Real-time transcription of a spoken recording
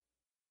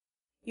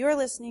You are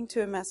listening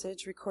to a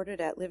message recorded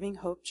at Living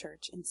Hope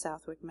Church in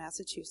Southwick,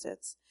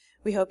 Massachusetts.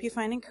 We hope you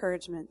find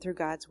encouragement through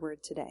God's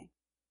Word today.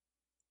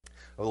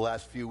 Over the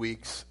last few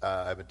weeks,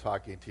 I've been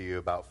talking to you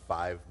about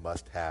 5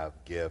 must-have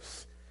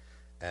gifts,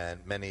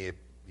 and many of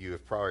you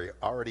have probably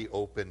already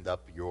opened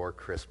up your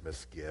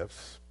Christmas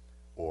gifts,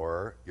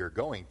 or you're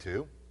going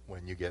to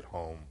when you get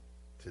home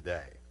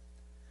today.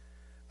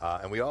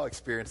 And we all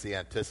experience the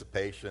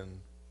anticipation,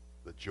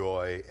 the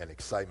joy, and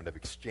excitement of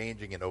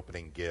exchanging and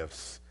opening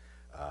gifts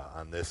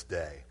on this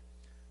day.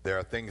 There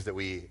are things that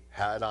we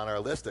had on our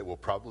list that we'll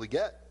probably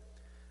get,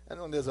 and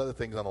then there's other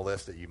things on the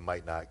list that you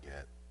might not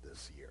get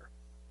this year.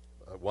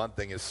 One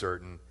thing is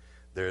certain,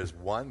 there's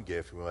one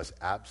gift we must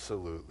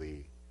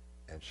absolutely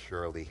and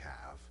surely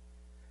have,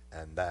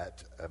 and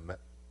that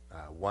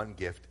one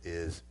gift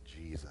is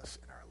Jesus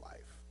in our life.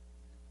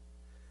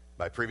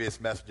 My previous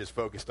messages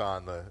focused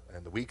on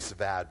the weeks of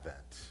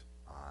Advent,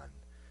 on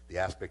the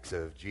aspects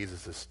of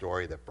Jesus'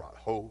 story that brought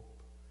hope,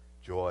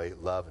 joy,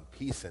 love, and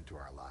peace into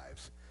our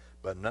lives.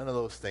 But none of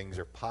those things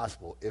are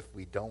possible if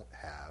we don't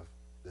have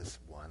this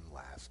one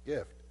last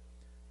gift.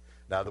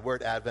 Now, the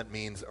word Advent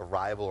means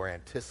arrival or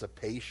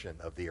anticipation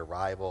of the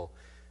arrival,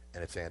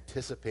 and it's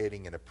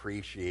anticipating and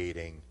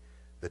appreciating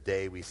the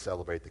day we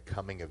celebrate the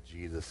coming of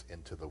Jesus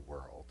into the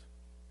world,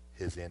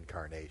 his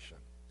incarnation.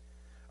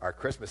 Our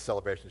Christmas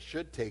celebration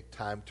should take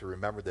time to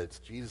remember that it's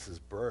Jesus'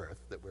 birth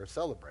that we're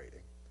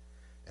celebrating,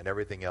 and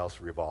everything else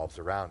revolves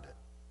around it.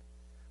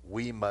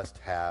 We must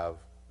have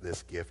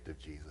this gift of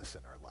Jesus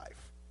in our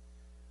life.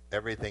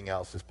 Everything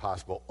else is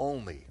possible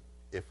only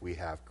if we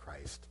have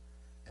Christ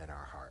in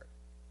our heart.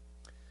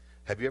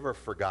 Have you ever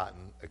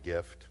forgotten a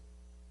gift?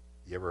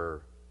 You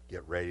ever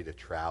get ready to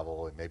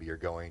travel and maybe you're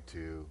going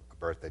to a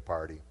birthday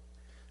party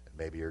and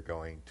maybe you're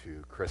going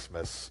to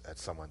Christmas at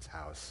someone's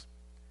house,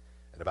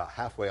 and about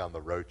halfway on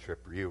the road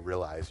trip you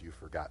realize you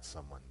forgot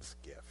someone's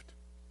gift.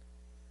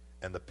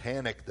 And the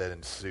panic that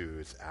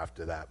ensues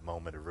after that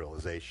moment of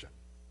realization,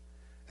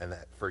 and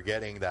that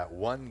forgetting that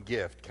one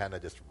gift kind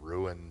of just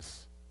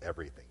ruins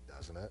everything,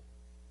 doesn't it?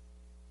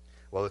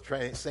 Well,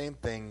 the same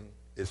thing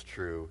is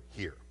true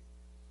here.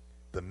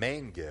 The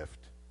main gift,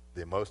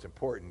 the most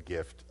important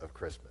gift of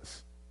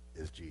Christmas,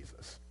 is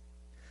Jesus.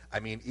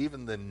 I mean,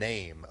 even the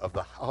name of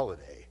the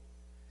holiday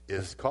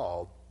is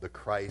called the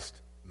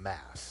Christ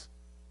Mass.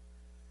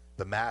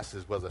 The Mass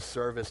was a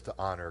service to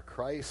honor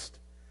Christ.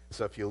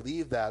 So if you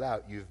leave that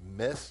out, you've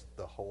missed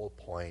the whole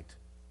point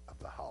of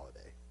the holiday.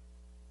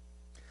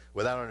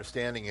 Without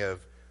understanding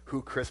of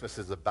who Christmas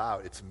is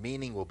about, its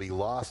meaning will be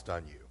lost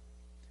on you.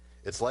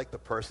 It's like the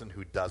person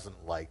who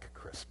doesn't like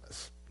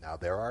Christmas. Now,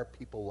 there are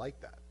people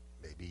like that.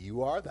 Maybe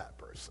you are that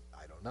person.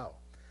 I don't know.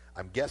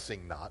 I'm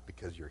guessing not,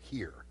 because you're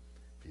here.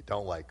 If you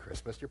don't like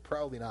Christmas, you're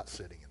probably not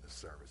sitting in the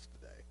service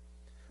today.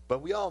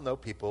 But we all know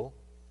people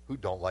who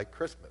don't like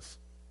Christmas.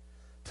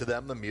 To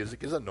them, the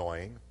music is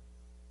annoying,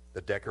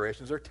 the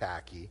decorations are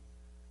tacky,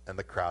 and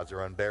the crowds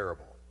are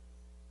unbearable.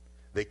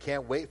 They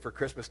can't wait for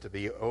Christmas to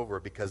be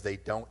over because they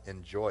don't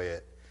enjoy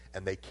it,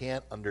 and they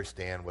can't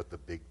understand what the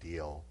big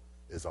deal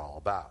is all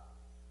about.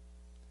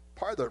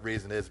 Part of the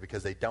reason is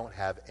because they don't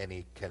have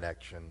any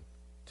connection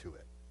to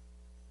it.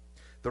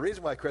 The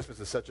reason why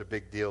Christmas is such a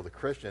big deal to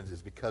Christians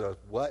is because of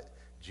what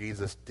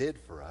Jesus did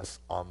for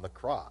us on the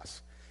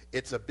cross.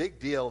 It's a big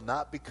deal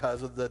not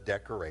because of the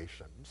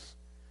decorations.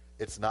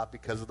 It's not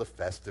because of the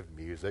festive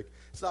music.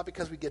 It's not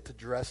because we get to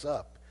dress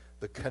up.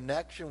 The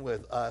connection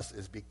with us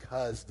is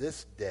because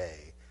this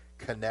day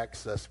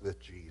connects us with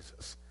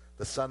Jesus,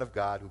 the Son of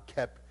God who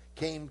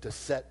came to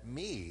set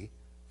me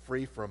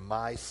free from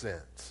my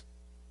sins.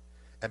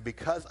 And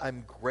because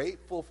I'm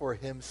grateful for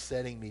him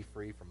setting me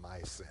free from my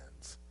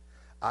sins,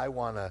 I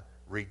want to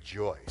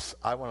rejoice.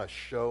 I want to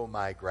show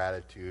my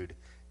gratitude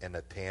in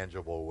a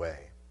tangible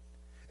way.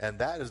 And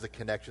that is the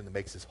connection that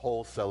makes this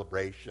whole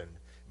celebration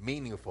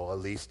meaningful, at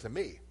least to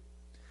me.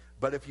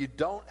 But if you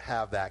don't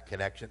have that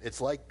connection,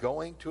 it's like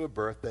going to a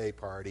birthday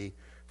party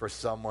for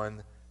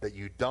someone that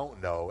you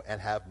don't know and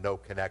have no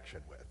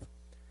connection with.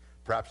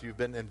 Perhaps you've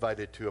been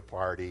invited to a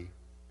party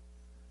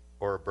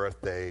or a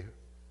birthday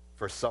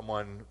for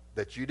someone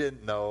that you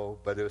didn't know,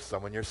 but it was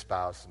someone your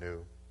spouse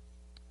knew,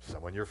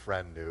 someone your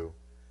friend knew,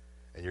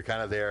 and you're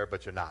kind of there,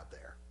 but you're not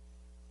there.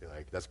 You're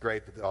like, that's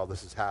great that all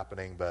this is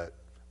happening, but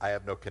I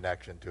have no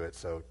connection to it,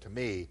 so to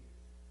me,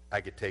 I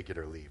could take it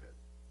or leave it.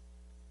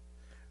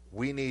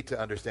 We need to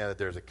understand that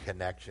there's a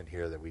connection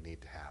here that we need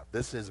to have.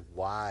 This is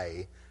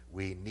why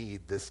we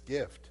need this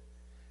gift.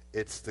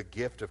 It's the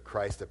gift of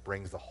Christ that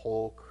brings the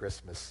whole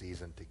Christmas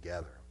season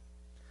together.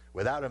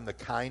 Without him, the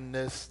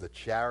kindness, the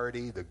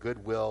charity, the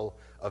goodwill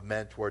of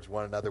men towards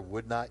one another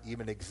would not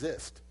even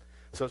exist.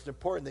 So it's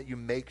important that you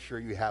make sure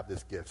you have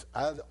this gift.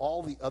 Out of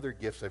all the other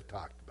gifts I've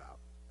talked about,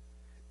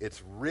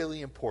 it's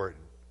really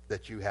important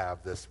that you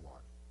have this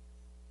one.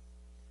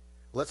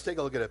 Let's take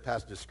a look at a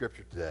passage of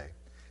Scripture today.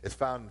 It's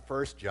found in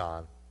 1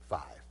 John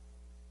 5,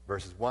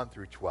 verses 1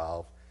 through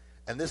 12.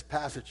 And this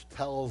passage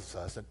tells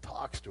us and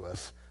talks to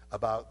us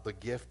about the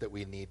gift that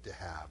we need to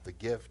have, the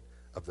gift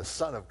of the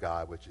Son of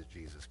God, which is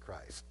Jesus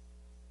Christ.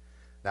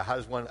 Now, how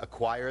does one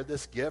acquire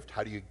this gift?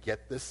 How do you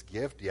get this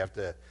gift? Do you have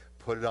to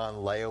put it on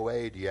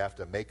layaway? Do you have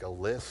to make a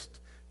list?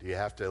 Do you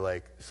have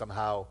to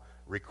somehow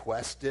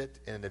request it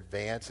in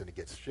advance and it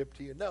gets shipped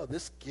to you? No,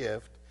 this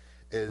gift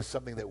is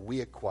something that we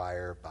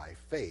acquire by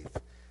faith.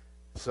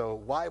 So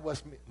why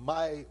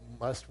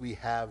must we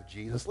have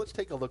Jesus? Let's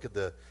take a look at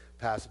the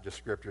passage of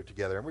Scripture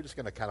together, and we're just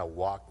going to kind of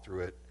walk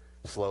through it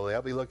slowly.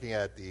 I'll be looking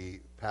at the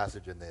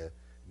passage in the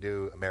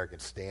New American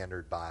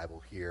Standard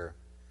Bible here.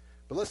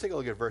 But let's take a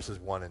look at verses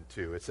 1 and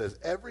 2. It says,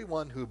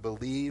 "Everyone who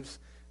believes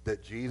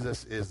that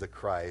Jesus is the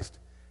Christ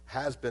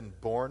has been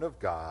born of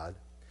God,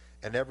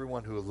 and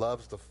everyone who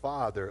loves the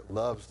Father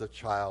loves the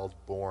child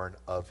born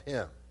of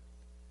him.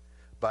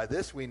 By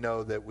this we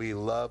know that we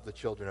love the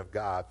children of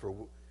God,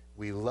 for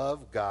we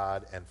love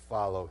God and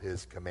follow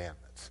his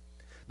commandments."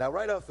 Now,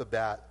 right off the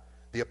bat,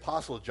 the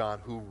Apostle John,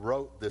 who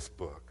wrote this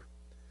book,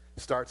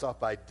 starts off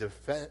by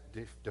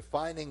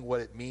defining what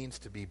it means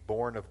to be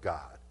born of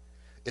God.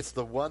 It's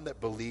the one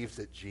that believes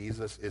that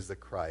Jesus is the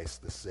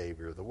Christ, the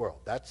Savior of the world.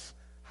 That's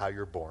how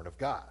you're born of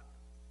God.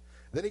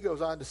 Then he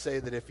goes on to say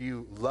that if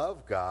you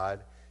love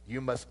God, you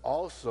must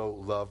also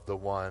love the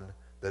one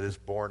that is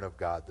born of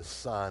God, the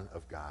Son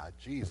of God,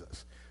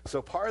 Jesus.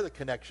 So part of the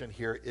connection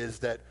here is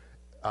that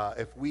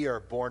if we are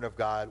born of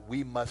God,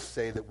 we must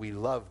say that we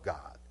love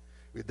God.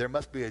 There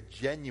must be a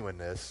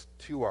genuineness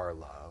to our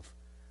love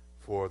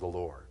for the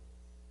Lord.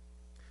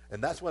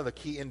 And that's one of the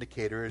key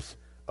indicators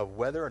of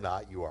whether or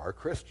not you are a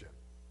Christian.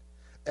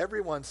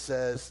 Everyone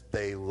says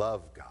they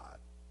love God.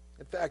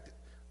 In fact,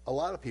 a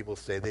lot of people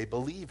say they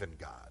believe in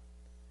God.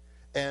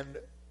 And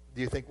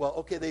you think, well,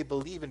 okay, they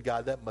believe in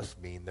God, that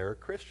must mean they're a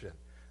Christian.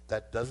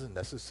 That doesn't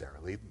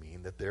necessarily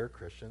mean that they're a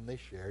Christian. They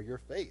share your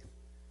faith.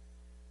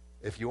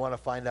 If you want to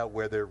find out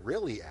where they're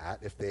really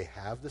at, if they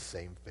have the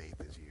same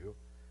faith as you,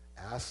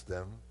 ask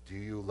them, do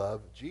you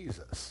love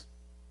Jesus?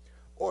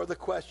 Or the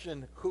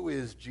question, who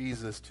is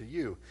Jesus to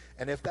you?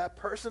 And if that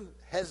person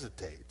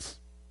hesitates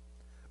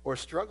or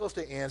struggles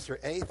to answer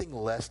anything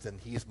less than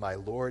he's my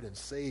Lord and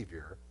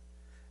Savior,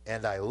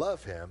 and I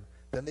love him,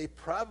 then they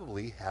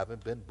probably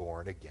haven't been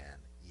born again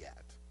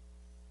yet.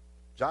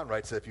 John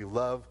writes that if you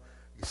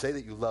say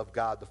that you love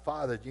God the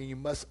Father, you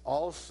must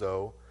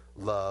also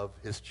love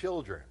his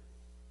children,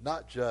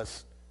 not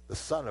just the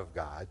Son of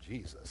God,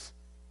 Jesus.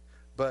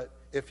 But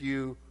if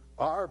you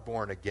are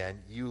born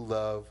again, you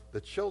love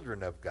the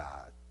children of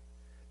God,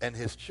 and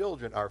his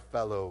children are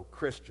fellow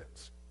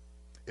Christians.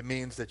 It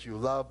means that you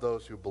love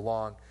those who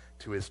belong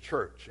to his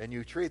church, and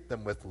you treat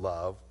them with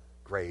love,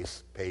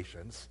 grace,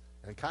 patience,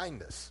 and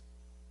kindness.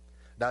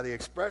 Now, the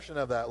expression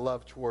of that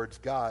love towards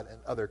God and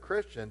other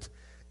Christians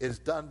is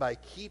done by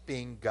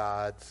keeping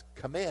God's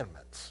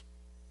commandments,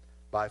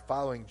 by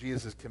following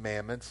Jesus'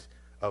 commandments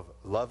of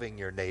loving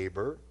your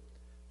neighbor,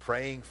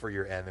 praying for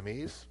your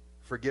enemies,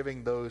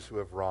 forgiving those who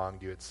have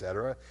wronged you,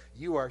 etc.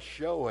 You are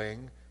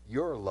showing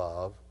your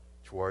love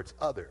towards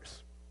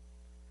others.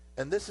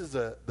 And this is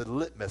the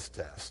litmus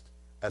test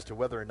as to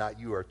whether or not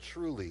you are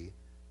truly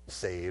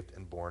saved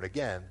and born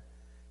again,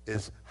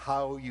 is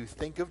how you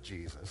think of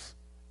Jesus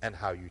and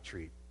how you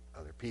treat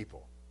other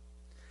people.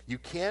 You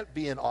can't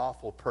be an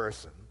awful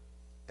person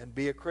and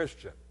be a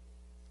Christian.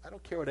 I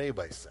don't care what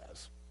anybody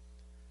says.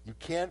 You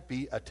can't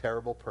be a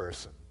terrible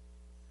person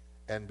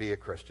and be a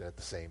Christian at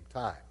the same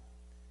time.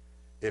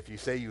 If you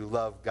say you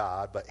love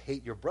God but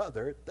hate your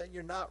brother, then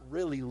you're not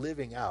really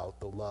living out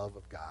the love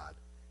of God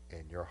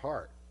in your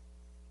heart.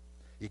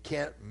 You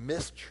can't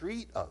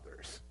mistreat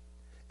others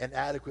and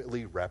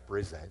adequately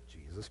represent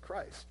Jesus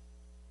Christ.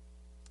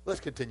 Let's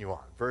continue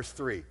on. Verse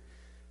 3.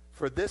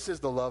 "For this is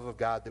the love of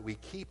God, that we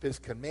keep his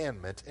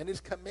commandments, and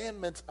his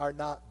commandments are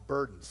not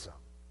burdensome."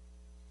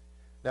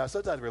 Now,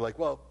 sometimes we're like,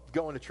 well,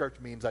 going to church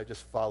means I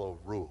just follow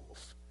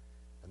rules.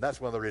 And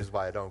that's one of the reasons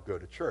why I don't go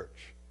to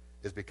church,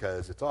 is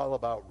because it's all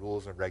about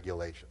rules and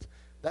regulations.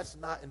 That's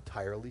not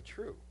entirely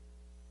true.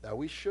 Now,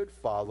 we should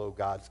follow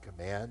God's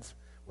commands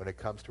when it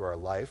comes to our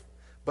life,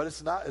 but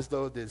it's not as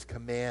though these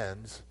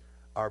commands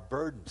are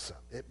burdensome.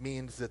 It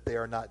means that they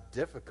are not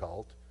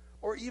difficult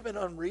or even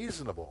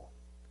unreasonable.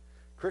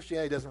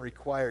 Christianity doesn't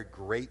require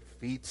great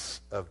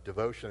feats of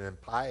devotion and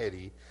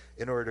piety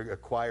in order to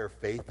acquire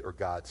faith or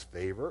God's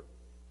favor.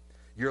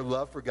 Your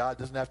love for God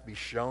doesn't have to be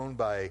shown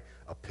by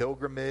a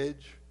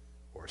pilgrimage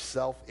or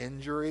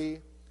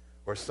self-injury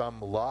or some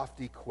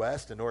lofty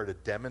quest in order to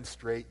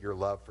demonstrate your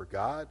love for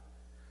God.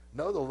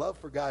 No, the love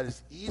for God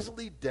is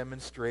easily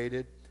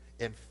demonstrated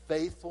in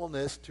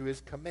faithfulness to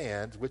his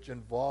commands, which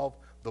involve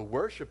the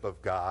worship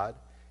of God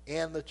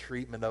and the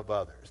treatment of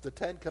others. The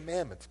Ten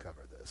Commandments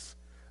cover this,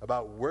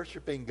 about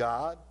worshiping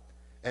God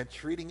and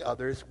treating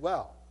others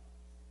well.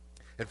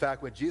 In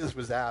fact, when Jesus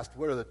was asked,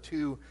 what are the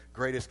two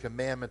greatest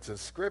commandments in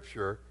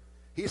Scripture,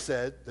 he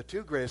said, the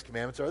two greatest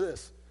commandments are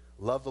this: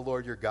 love the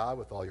Lord your God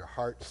with all your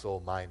heart,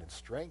 soul, mind, and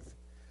strength,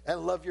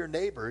 and love your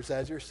neighbors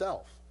as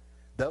yourself.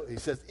 He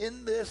says,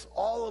 in this,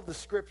 all of the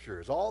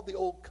Scriptures, all the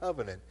Old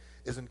Covenant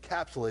is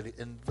encapsulated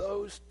in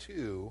those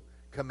two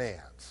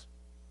commands.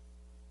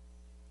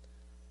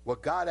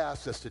 What God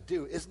asks us to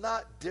do is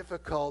not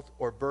difficult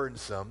or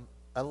burdensome,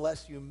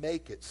 unless you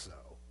make it so.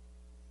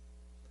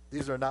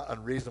 These are not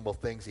unreasonable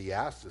things he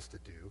asks us to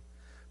do,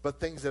 but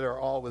things that are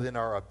all within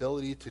our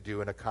ability to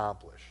do and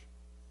accomplish.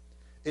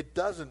 It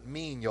doesn't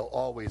mean you'll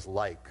always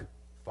like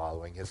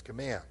following his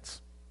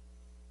commands.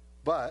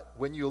 But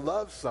when you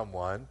love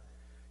someone,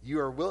 you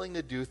are willing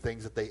to do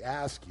things that they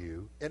ask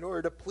you in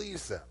order to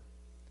please them.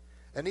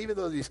 And even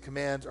though these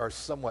commands are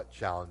somewhat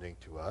challenging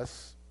to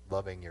us,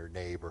 loving your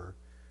neighbor,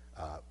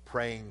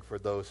 praying for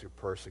those who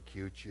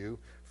persecute you,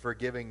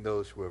 forgiving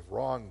those who have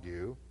wronged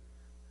you,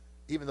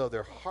 even though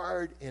they're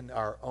hard in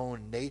our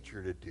own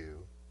nature to do,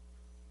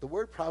 the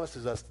Word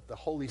promises us that the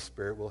Holy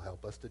Spirit will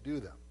help us to do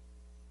them.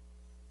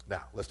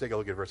 Now, let's take a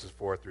look at verses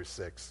 4 through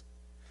 6.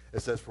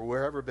 It says, "For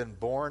whoever been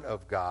born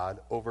of God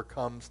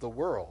overcomes the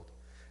world.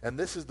 And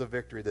this is the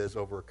victory that has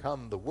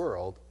overcome the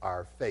world,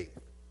 our faith.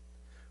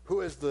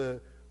 Who is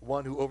the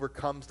one who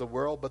overcomes the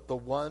world but the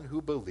one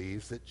who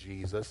believes that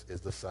Jesus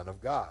is the Son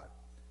of God?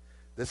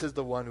 This is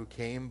the one who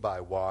came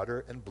by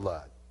water and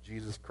blood,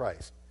 Jesus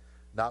Christ,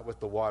 not with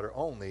the water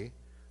only,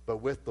 but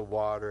with the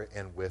water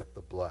and with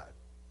the blood."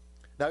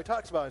 Now he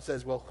talks about it and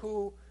says, well,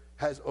 who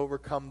has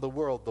overcome the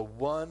world? The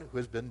one who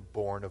has been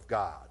born of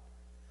God.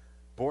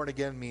 Born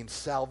again means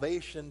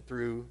salvation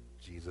through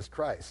Jesus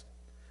Christ.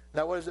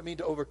 Now, what does it mean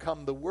to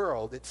overcome the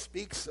world? It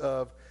speaks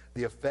of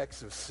the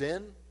effects of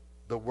sin,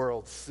 the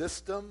world's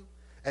system,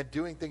 and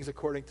doing things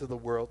according to the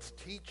world's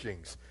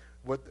teachings.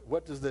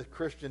 What does the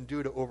Christian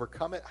do to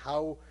overcome it?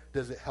 How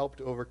does it help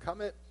to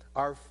overcome it?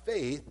 Our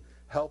faith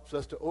helps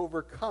us to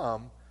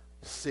overcome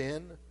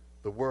sin,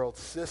 the world's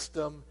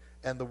system,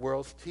 and the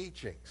world's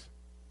teachings.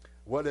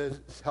 What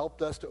has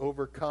helped us to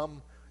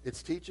overcome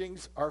its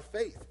teachings? Our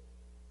faith.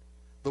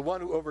 The one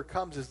who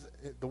overcomes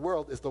the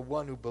world is the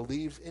one who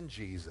believes in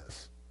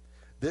Jesus.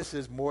 This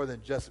is more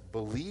than just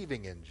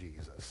believing in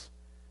Jesus.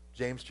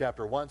 James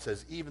chapter 1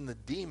 says, even the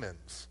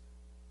demons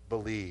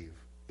believe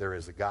there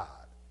is a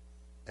God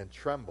and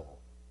tremble.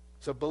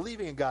 So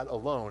believing in God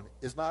alone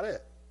is not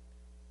it.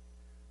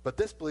 But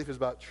this belief is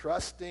about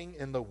trusting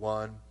in the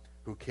one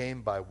who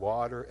came by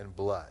water and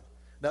blood.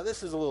 Now,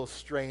 this is a little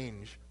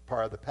strange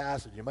part of the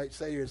passage. You might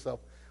say to yourself,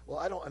 well,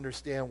 I don't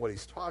understand what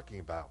he's talking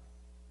about.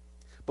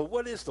 But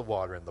what is the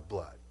water and the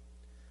blood?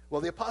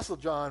 Well, the Apostle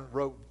John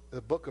wrote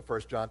the book of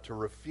 1 John to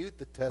refute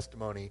the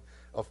testimony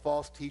of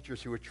false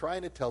teachers who were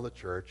trying to tell the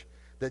church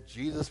that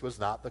Jesus was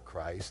not the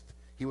Christ,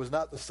 he was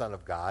not the Son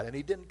of God, and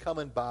he didn't come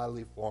in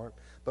bodily form,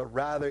 but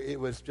rather it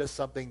was just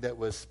something that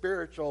was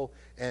spiritual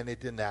and it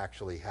didn't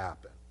actually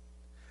happen.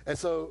 And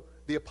so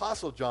the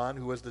Apostle John,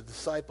 who was the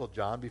disciple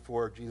John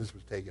before Jesus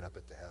was taken up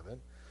into heaven,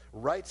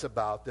 writes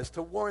about this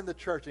to warn the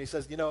church. And he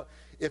says,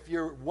 if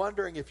you're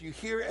wondering, if you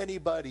hear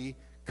anybody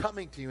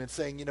coming to you and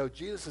saying,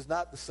 Jesus is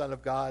not the Son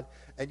of God,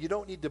 and you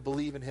don't need to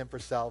believe in him for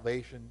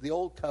salvation, the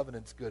old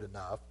covenant's good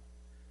enough.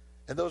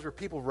 And those were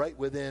people right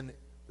within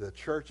the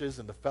churches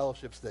and the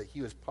fellowships that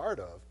he was part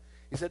of.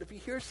 He said, if you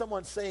hear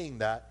someone saying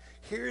that,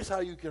 here's how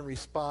you can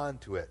respond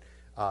to it.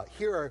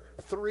 Here are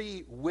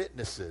 3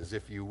 witnesses,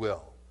 if you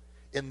will,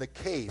 in the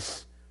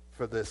case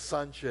for the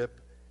sonship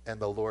and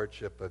the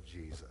lordship of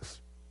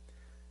Jesus.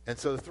 And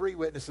so the 3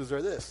 witnesses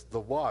are this: the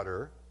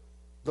water,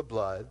 the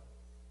blood,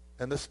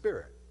 and the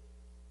Spirit.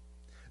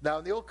 Now,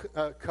 in the Old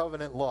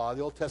Covenant law,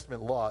 the Old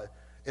Testament law,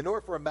 in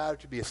order for a matter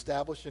to be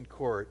established in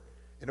court,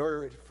 in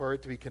order for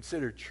it to be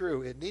considered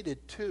true, it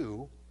needed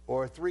 2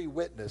 or 3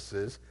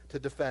 witnesses to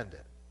defend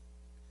it.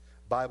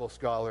 Bible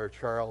scholar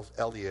Charles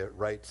Elliott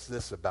writes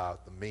this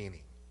about the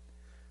meaning.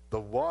 The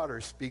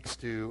water speaks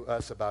to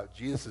us about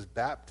Jesus'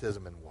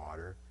 baptism in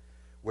water,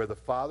 where the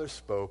Father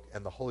spoke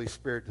and the Holy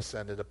Spirit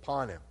descended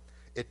upon him.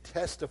 It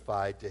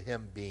testified to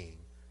him being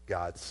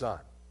God's Son.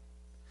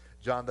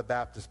 John the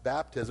Baptist's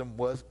baptism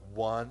was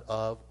one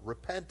of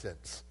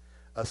repentance,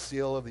 a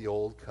seal of the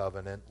Old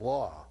Covenant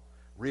law,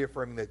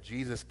 reaffirming that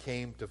Jesus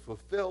came to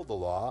fulfill the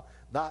law,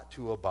 not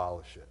to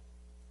abolish it.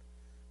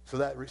 So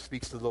that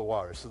speaks to the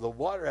water. So the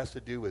water has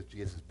to do with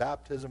Jesus'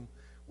 baptism,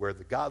 where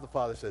the God the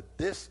Father said,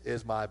 this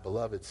is my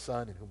beloved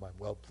Son in whom I'm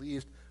well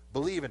pleased.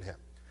 Believe in him.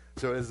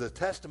 So it is a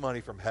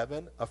testimony from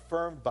heaven,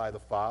 affirmed by the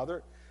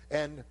Father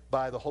and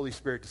by the Holy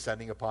Spirit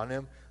descending upon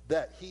him,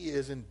 that he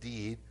is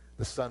indeed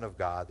the Son of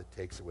God that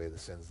takes away the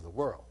sins of the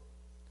world.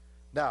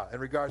 Now, in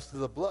regards to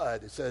the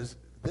blood, it says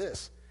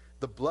this: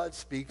 the blood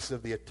speaks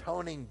of the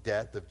atoning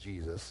death of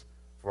Jesus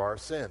for our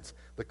sins.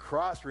 The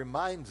cross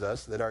reminds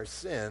us that our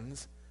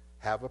sins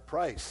have a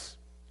price.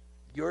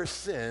 Your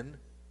sin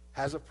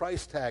has a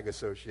price tag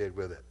associated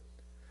with it.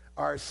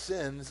 Our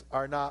sins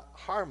are not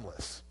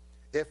harmless.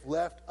 If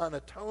left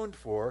unatoned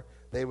for,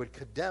 they would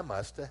condemn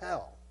us to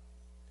hell.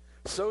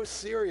 So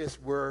serious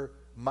were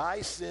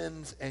my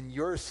sins and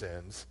your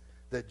sins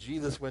that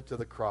Jesus went to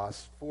the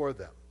cross for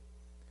them.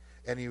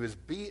 And he was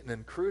beaten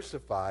and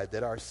crucified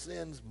that our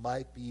sins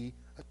might be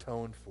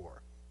atoned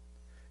for.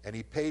 And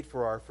he paid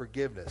for our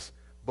forgiveness,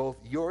 both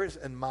yours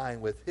and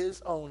mine, with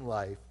his own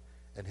life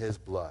and his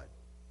blood.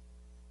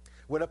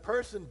 When a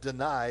person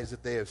denies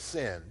that they have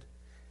sinned,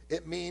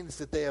 it means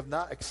that they have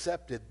not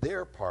accepted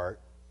their part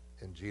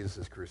in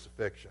Jesus'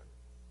 crucifixion.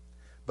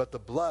 But the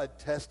blood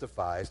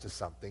testifies to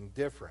something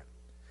different.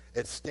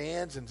 It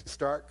stands in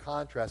stark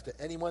contrast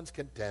to anyone's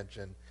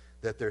contention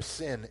that their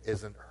sin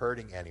isn't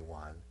hurting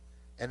anyone,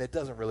 and it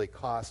doesn't really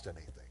cost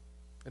anything.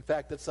 In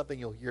fact, that's something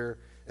you'll hear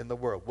in the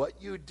world.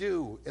 What you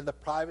do in the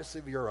privacy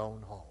of your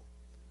own home,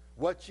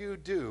 what you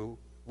do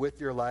with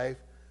your life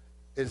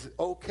is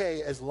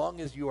okay as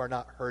long as you are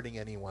not hurting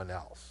anyone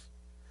else.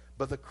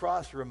 But the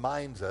cross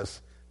reminds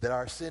us that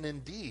our sin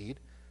indeed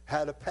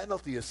had a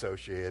penalty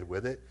associated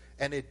with it,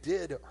 and it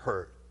did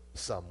hurt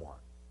someone.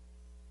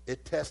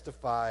 It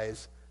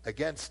testifies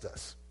against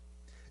us.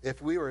 If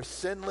we were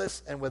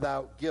sinless and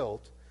without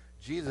guilt,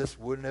 Jesus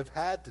wouldn't have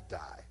had to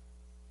die.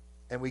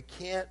 And we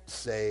can't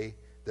say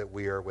that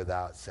we are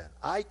without sin.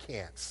 I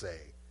can't say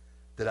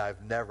that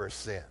I've never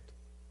sinned.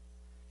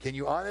 Can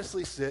you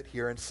honestly sit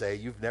here and say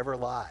you've never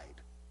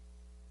lied?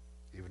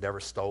 You've never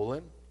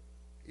stolen?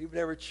 You've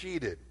never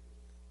cheated?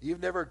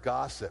 You've never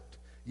gossiped?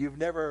 You've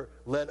never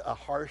let a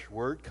harsh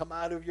word come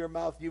out of your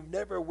mouth? You've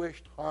never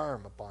wished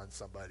harm upon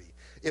somebody?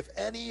 If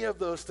any of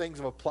those things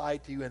have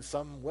applied to you in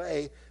some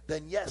way,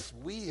 then yes,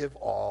 we have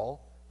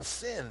all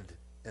sinned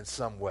in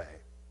some way.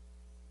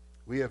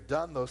 We have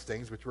done those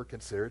things which were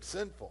considered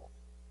sinful.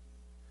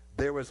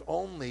 There was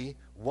only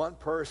one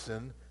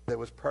person that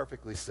was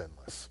perfectly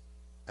sinless,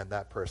 and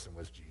that person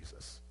was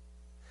Jesus.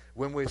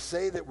 When we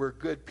say that we're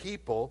good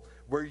people,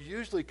 we're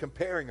usually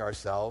comparing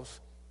ourselves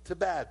to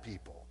bad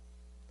people,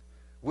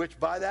 which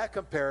by that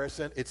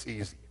comparison, it's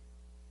easy.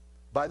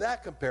 By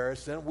that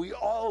comparison, we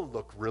all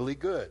look really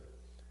good.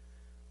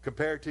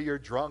 Compared to your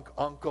drunk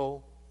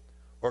uncle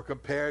or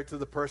compared to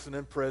the person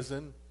in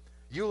prison,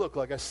 you look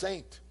like a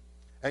saint.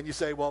 And you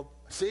say, well,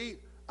 see,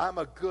 I'm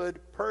a good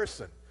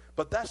person.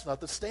 But that's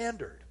not the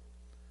standard.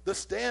 The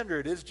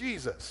standard is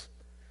Jesus.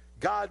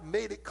 God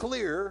made it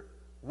clear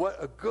what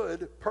a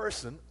good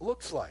person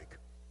looks like.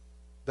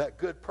 That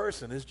good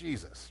person is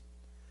Jesus.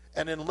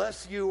 And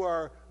unless you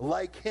are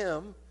like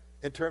him,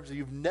 in terms of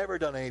you've never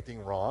done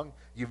anything wrong,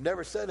 you've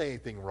never said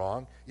anything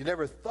wrong, you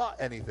never thought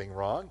anything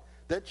wrong,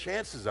 then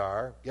chances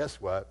are, guess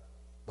what?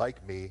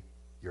 Like me,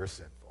 you're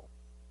sinful.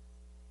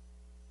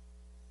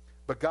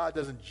 But God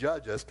doesn't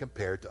judge us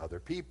compared to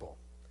other people.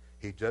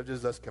 He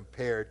judges us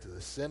compared to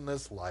the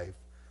sinless life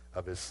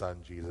of his Son,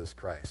 Jesus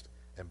Christ.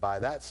 And by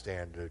that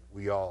standard,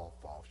 we all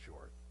fall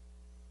short.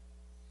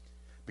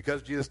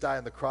 Because Jesus died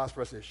on the cross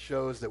for us, it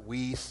shows that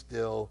we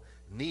still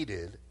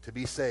needed to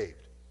be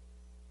saved.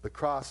 The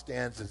cross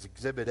stands as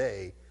Exhibit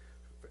A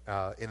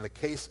in the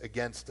case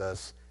against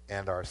us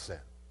and our sin.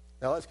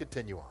 Now let's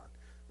continue on.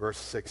 Verse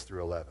 6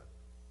 through 11.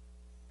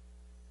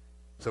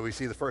 So we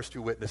see the first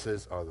two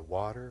witnesses are the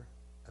water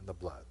and the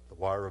blood. The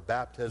water of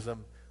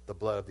baptism, the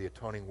blood of the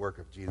atoning work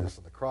of Jesus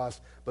on the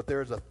cross. But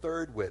there is a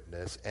third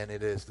witness, and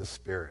it is the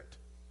Spirit.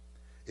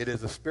 It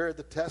is the Spirit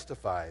that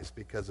testifies,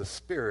 because the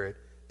Spirit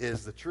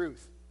is the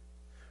truth.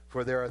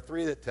 For there are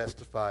three that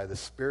testify, the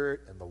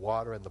Spirit and the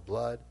water and the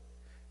blood,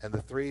 and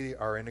the three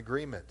are in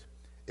agreement.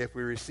 If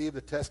we receive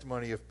the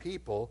testimony of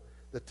people,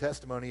 the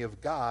testimony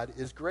of God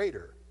is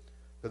greater.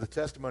 For the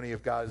testimony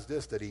of God is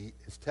this, that he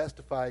has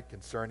testified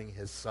concerning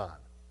his Son.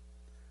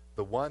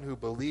 The one who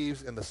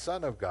believes in the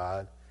Son of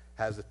God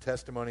has a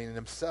testimony in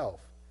himself,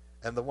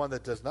 and the one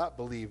that does not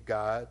believe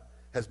God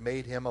has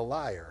made him a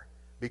liar,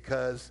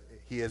 because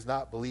he has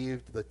not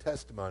believed the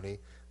testimony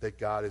that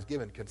God has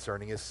given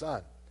concerning his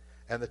Son.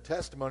 And the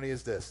testimony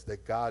is this,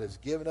 that God has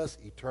given us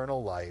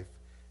eternal life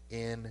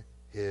in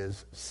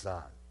his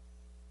Son.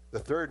 The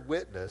third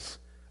witness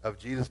of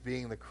Jesus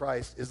being the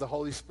Christ is the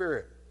Holy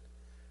Spirit.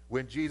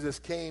 When Jesus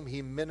came,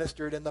 he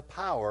ministered in the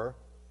power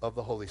of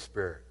the Holy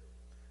Spirit.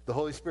 The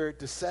Holy Spirit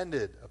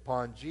descended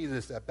upon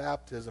Jesus at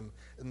baptism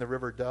in the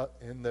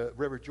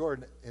river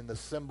Jordan in the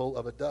symbol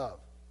of a dove.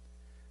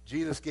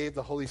 Jesus gave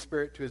the Holy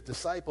Spirit to his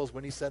disciples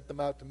when he sent them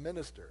out to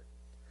minister.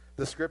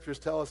 The scriptures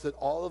tell us that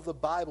all of the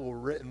Bible were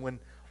written when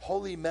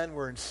holy men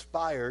were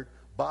inspired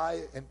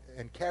by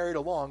and carried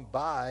along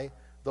by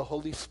the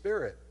Holy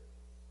Spirit.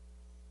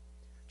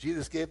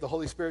 Jesus gave the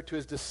Holy Spirit to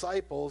his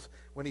disciples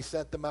when he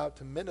sent them out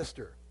to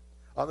minister.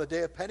 On the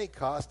day of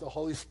Pentecost, the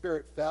Holy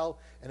Spirit fell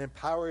and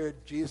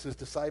empowered Jesus'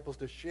 disciples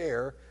to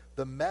share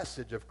the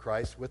message of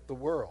Christ with the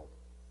world.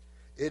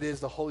 It is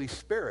the Holy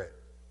Spirit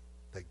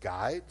that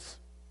guides,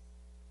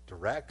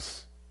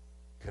 directs,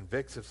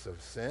 convicts us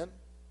of sin,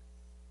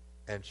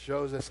 and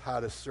shows us how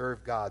to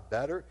serve God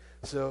better.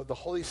 So the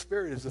Holy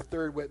Spirit is the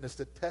third witness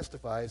that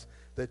testifies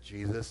that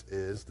Jesus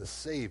is the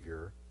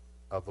Savior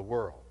of the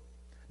world.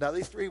 Now,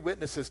 these three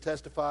witnesses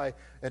testify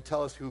and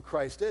tell us who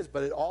Christ is,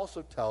 but it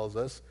also tells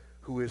us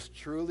who is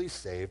truly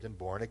saved and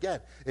born again.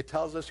 It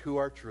tells us who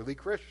are truly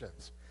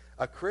Christians.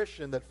 A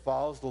Christian that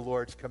follows the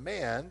Lord's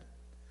command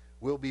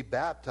will be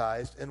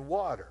baptized in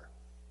water.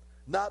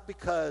 Not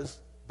because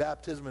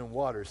baptism in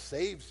water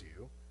saves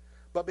you,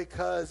 but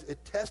because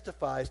it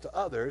testifies to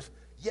others,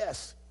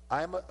 yes,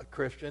 I'm a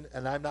Christian,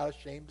 and I'm not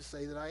ashamed to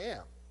say that I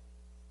am.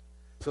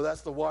 So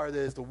that's the water that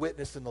is the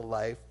witness in the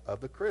life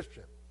of the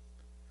Christian.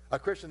 A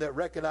Christian that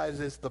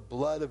recognizes the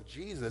blood of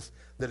Jesus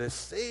that has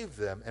saved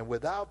them, and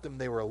without them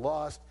they were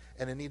lost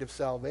and in need of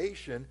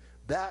salvation,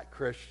 that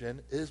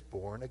Christian is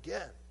born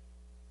again.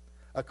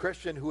 A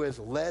Christian who is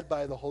led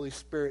by the Holy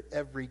Spirit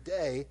every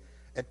day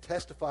and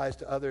testifies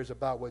to others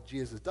about what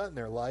Jesus has done in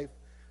their life,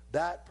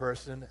 that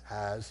person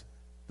has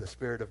the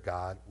Spirit of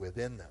God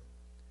within them.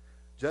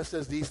 Just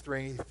as these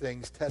three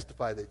things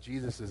testify that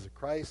Jesus is the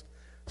Christ,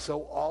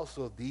 so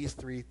also these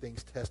three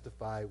things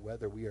testify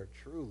whether we are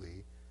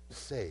truly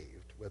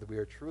saved, whether we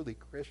are truly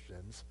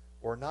Christians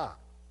or not.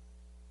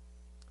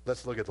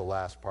 Let's look at the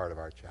last part of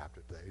our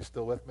chapter today. You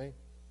still with me?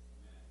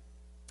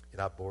 You're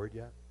not bored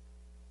yet?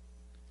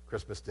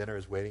 Christmas dinner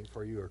is waiting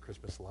for you, or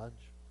Christmas lunch?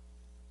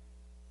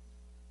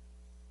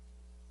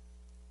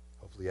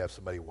 Hopefully you have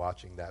somebody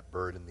watching that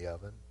bird in the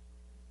oven.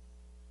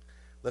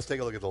 Let's take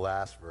a look at the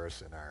last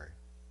verse in our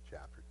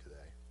chapter today.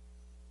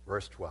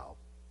 Verse 12.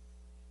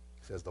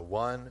 It says, the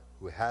one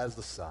who has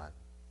the Son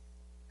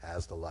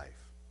has the life.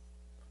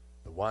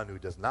 The one who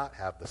does not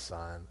have the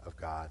Son of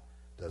God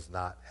does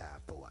not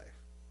have the life.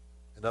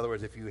 In other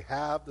words, if you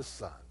have the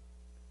Son,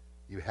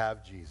 you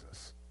have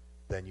Jesus,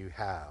 then you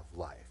have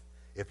life.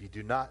 If you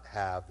do not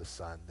have the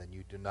Son, then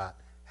you do not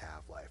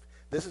have life.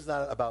 This is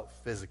not about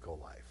physical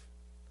life,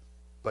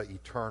 but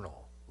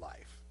eternal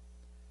life.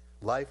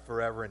 Life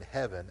forever in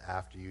heaven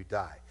after you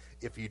die.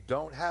 If you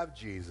don't have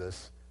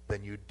Jesus,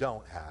 then you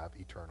don't have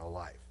eternal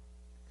life.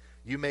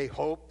 You may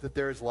hope that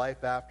there is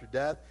life after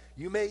death.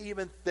 You may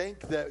even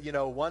think that,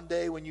 one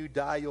day when you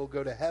die, you'll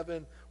go to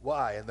heaven.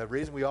 Why? And the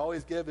reason we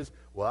always give is,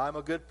 well, I'm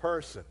a good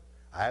person.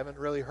 I haven't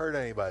really hurt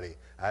anybody.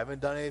 I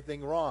haven't done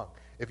anything wrong.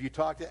 If you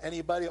talk to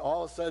anybody,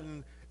 all of a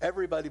sudden,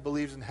 everybody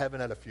believes in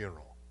heaven at a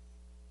funeral.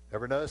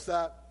 Ever notice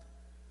that?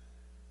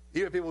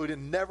 Even people who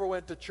never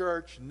went to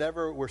church,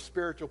 never were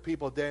spiritual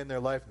people a day in their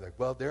life, and they're like,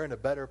 well, they're in a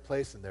better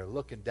place and they're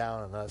looking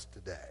down on us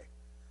today.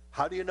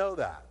 How do you know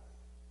that?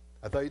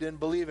 I thought you didn't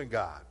believe in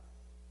God.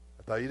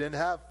 I thought you didn't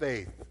have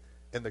faith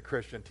in the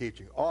Christian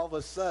teaching. All of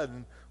a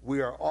sudden,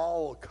 we are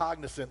all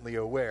cognizantly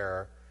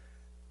aware,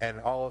 and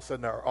all of a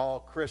sudden are all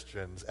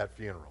Christians at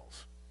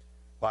funerals.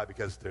 Why?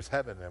 Because there's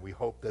heaven, and we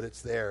hope that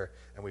it's there,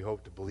 and we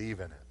hope to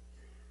believe in it.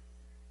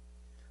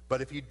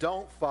 But if you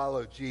don't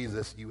follow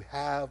Jesus, you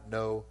have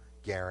no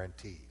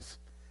guarantees.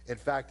 In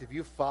fact, if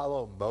you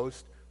follow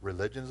most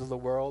religions of the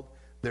world,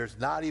 there's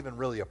not even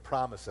really a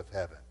promise of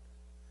heaven.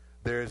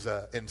 There's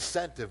an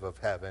incentive of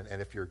heaven,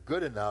 and if you're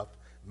good enough,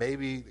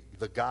 maybe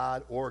the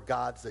God or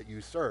gods that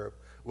you serve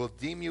will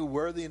deem you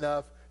worthy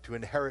enough to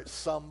inherit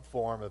some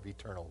form of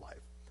eternal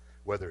life,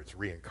 whether it's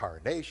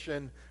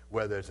reincarnation,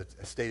 whether it's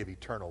a state of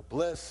eternal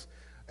bliss,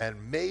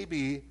 and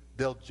maybe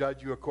they'll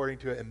judge you according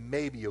to it, and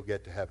maybe you'll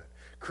get to heaven.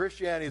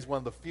 Christianity is one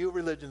of the few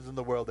religions in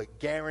the world that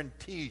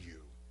guarantee you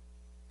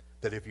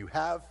that if you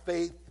have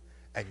faith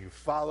and you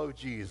follow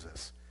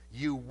Jesus,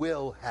 you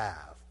will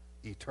have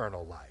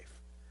eternal life.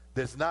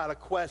 There's not a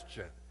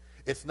question.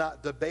 It's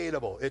not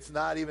debatable. It's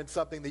not even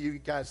something that you can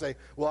kind of say,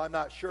 well, I'm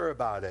not sure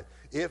about it.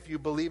 If you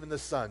believe in the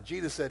Son,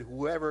 Jesus said,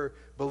 whoever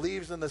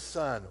believes in the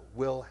Son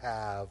will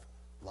have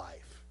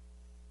life.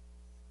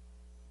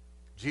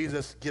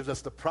 Jesus gives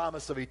us the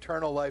promise of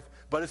eternal life,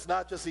 but it's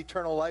not just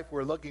eternal life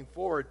we're looking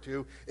forward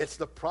to. It's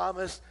the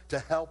promise to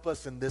help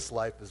us in this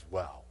life as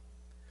well.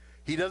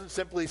 He doesn't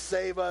simply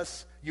save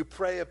us. You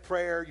pray a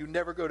prayer, you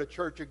never go to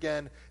church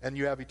again, and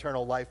you have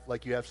eternal life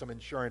like you have some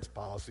insurance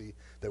policy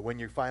that when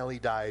you finally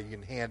die, you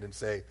can hand and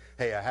say,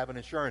 hey, I have an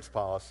insurance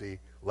policy,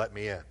 let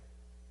me in.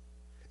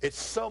 It's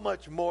so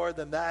much more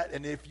than that,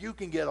 and if you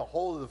can get a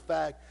hold of the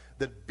fact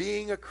that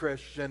being a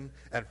Christian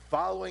and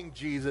following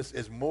Jesus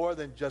is more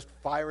than just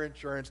fire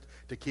insurance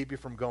to keep you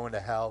from going to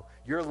hell,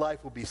 your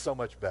life will be so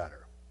much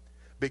better.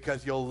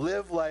 Because you'll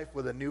live life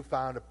with a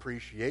newfound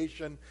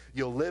appreciation.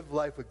 You'll live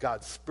life with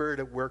God's Spirit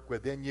at work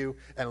within you.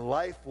 And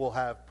life will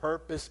have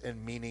purpose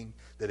and meaning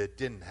that it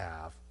didn't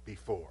have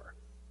before.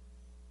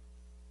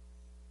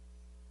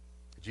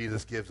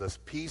 Jesus gives us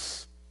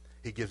peace.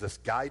 He gives us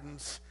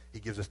guidance.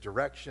 He gives us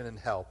direction and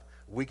help.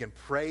 We can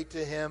pray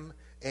to him,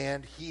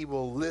 and he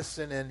will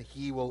listen, and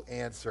he will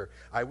answer.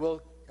 I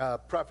will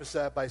preface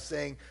that by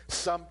saying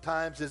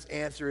sometimes his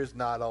answer is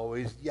not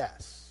always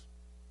yes.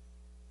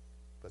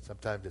 But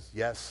sometimes it's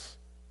yes,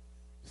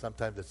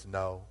 sometimes it's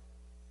no,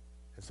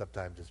 and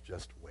sometimes it's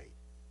just wait.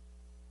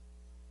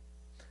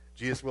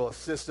 Jesus will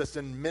assist us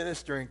in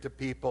ministering to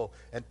people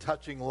and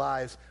touching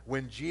lives.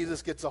 When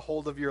Jesus gets a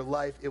hold of your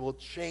life, it will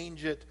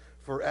change it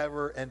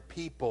forever, and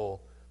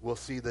people will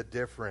see the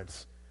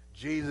difference.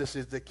 Jesus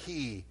is the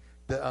key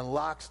that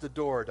unlocks the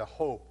door to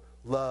hope,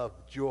 love,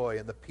 joy,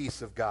 and the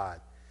peace of God.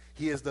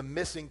 He is the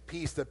missing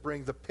piece that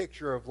brings the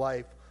picture of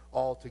life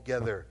all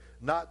together.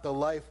 Not the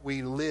life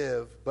we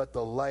live, but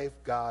the life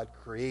God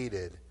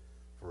created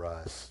for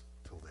us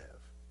to live.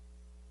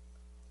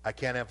 I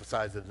can't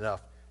emphasize it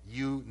enough.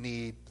 You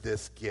need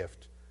this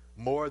gift.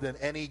 More than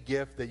any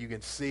gift that you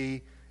can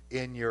see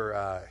in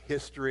your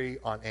history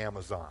on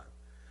Amazon.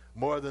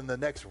 More than the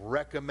next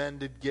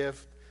recommended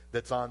gift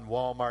that's on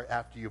Walmart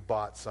after you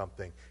bought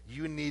something.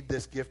 You need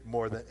this gift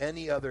more than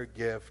any other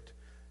gift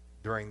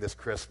during this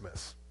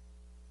Christmas.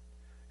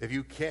 If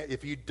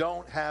you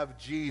don't have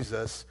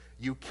Jesus,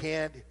 you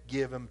can't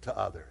give him to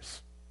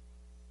others.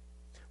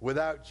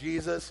 Without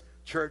Jesus,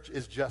 church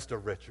is just a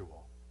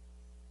ritual.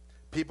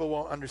 People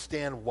won't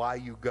understand why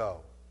you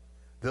go.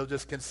 They'll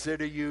just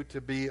consider you to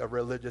be a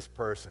religious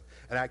person.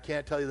 And I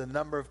can't tell you the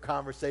number of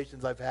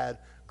conversations I've had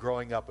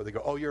growing up where they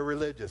go, oh, you're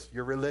religious,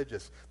 you're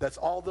religious. That's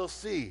all they'll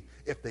see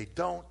if they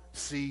don't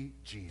see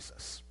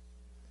Jesus.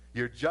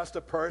 You're just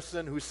a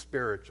person who's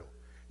spiritual.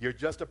 You're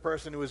just a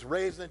person who was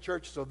raised in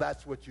church, so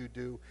that's what you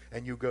do,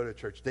 and you go to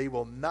church. They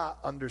will not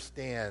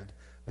understand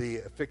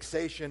the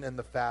fixation and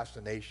the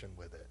fascination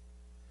with it.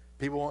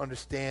 People won't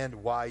understand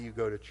why you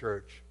go to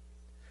church.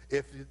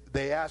 If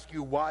they ask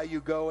you why you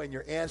go and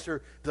your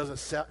answer doesn't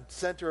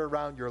center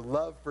around your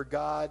love for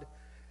God,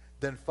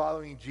 then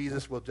following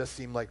Jesus will just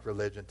seem like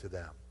religion to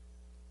them.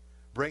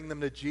 Bring them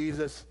to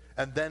Jesus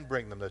and then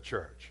bring them to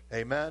church.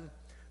 Amen?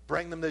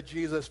 Bring them to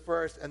Jesus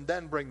first and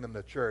then bring them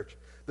to church.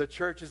 The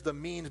church is the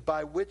means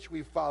by which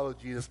we follow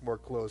Jesus more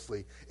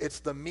closely. It's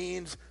the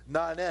means,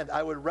 not an end.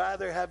 I would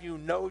rather have you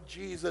know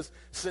Jesus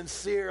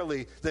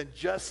sincerely than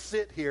just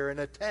sit here and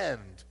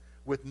attend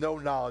with no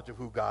knowledge of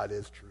who God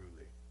is truly.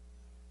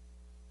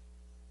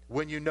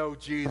 When you know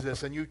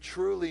Jesus and you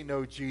truly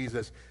know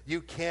Jesus,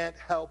 you can't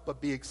help but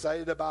be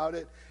excited about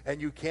it,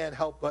 and you can't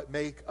help but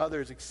make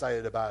others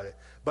excited about it.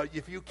 But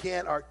if you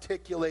can't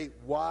articulate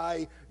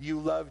why you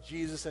love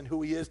Jesus and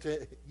who he is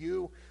to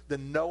you,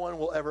 then no one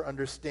will ever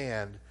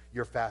understand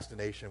your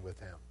fascination with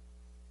him.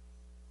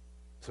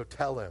 So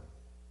tell him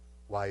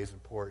why he's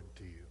important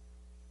to you.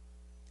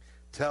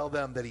 Tell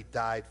them that he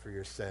died for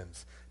your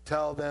sins.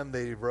 Tell them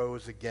that he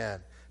rose again.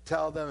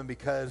 Tell them, and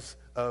because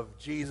of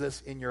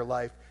Jesus in your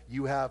life,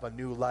 you have a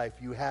new life.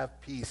 You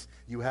have peace.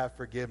 You have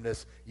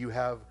forgiveness. You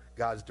have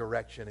God's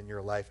direction in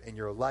your life. And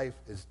your life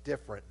is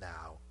different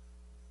now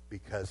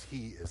because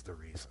he is the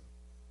reason.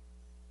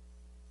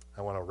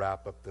 I want to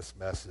wrap up this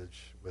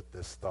message with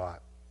this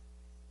thought.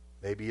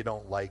 Maybe you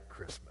don't like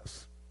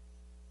Christmas.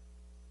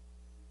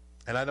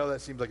 And I know that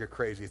seems like a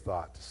crazy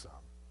thought to some.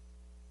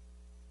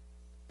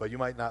 But you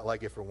might not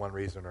like it for one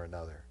reason or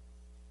another.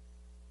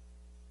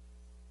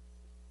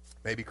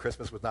 Maybe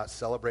Christmas was not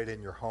celebrated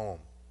in your home,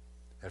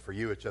 and for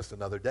you it's just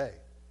another day.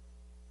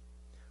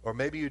 Or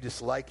maybe you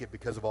dislike it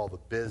because of all the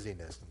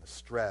busyness and the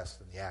stress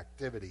and the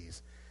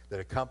activities that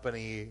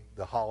accompany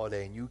the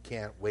holiday, and you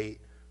can't wait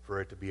for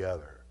it to be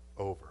over.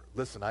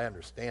 Listen, I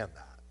understand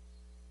that.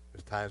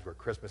 There's times where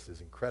Christmas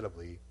is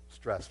incredibly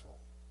stressful.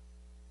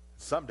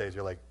 Some days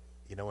you're like,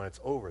 when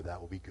it's over,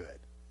 that will be good.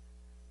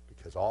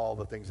 Because all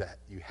the things that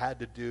you had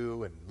to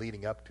do and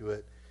leading up to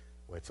it,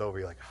 when it's over,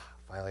 you're like,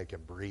 finally I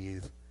can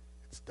breathe.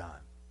 It's done.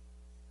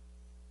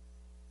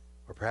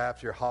 Or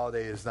perhaps your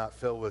holiday is not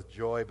filled with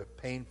joy, but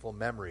painful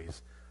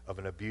memories of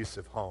an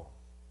abusive home.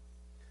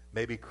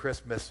 Maybe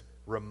Christmas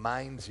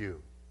reminds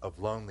you of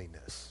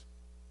loneliness.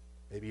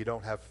 Maybe you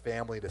don't have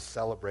family to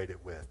celebrate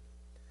it with.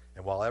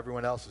 And while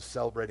everyone else is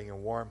celebrating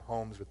in warm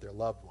homes with their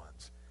loved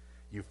ones,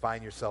 you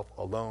find yourself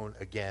alone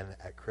again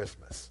at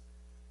Christmas.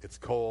 It's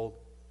cold,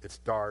 it's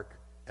dark,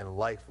 and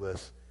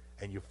lifeless,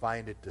 and you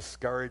find it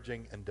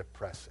discouraging and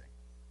depressing.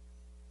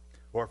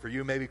 Or for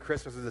you, maybe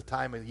Christmas is a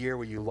time of year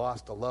where you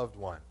lost a loved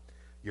one.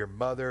 Your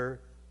mother,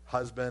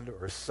 husband,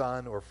 or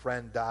son or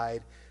friend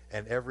died,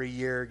 and every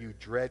year you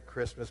dread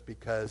Christmas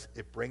because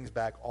it brings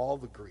back all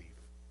the grief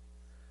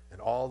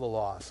and all the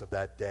loss of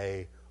that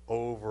day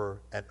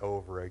over and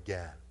over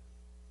again.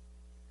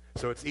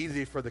 So it's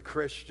easy for the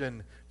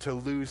Christian to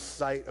lose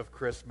sight of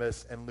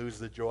Christmas and lose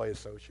the joy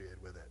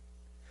associated with it.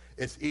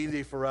 It's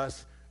easy for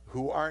us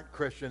who aren't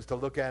Christians to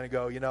look at it and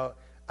go,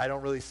 I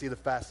don't really see the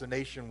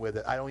fascination with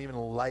it. I don't even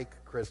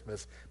like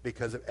Christmas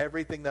because of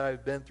everything that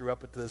I've been through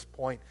up until this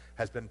point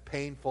has been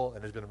painful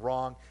and has been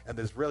wrong, and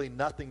there's really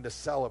nothing to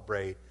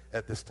celebrate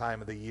at this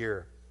time of the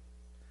year.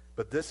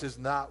 But this is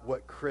not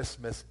what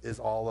Christmas is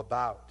all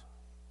about.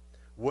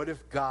 What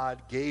if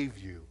God gave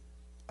you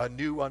a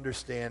new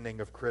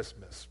understanding of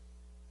Christmas?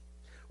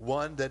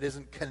 One that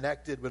isn't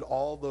connected with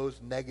all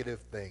those negative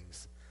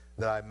things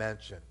that I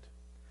mentioned,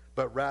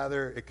 but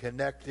rather it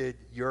connected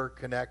your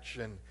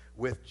connection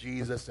with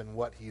Jesus and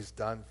what he's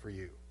done for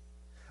you.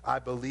 I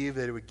believe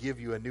that it would give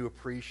you a new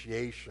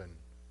appreciation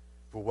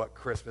for what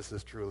Christmas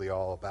is truly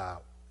all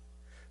about.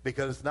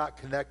 Because it's not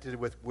connected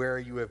with where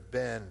you have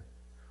been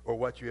or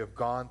what you have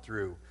gone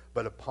through,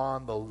 but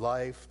upon the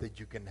life that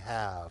you can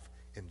have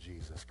in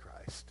Jesus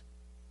Christ.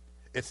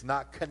 It's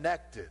not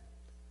connected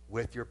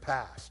with your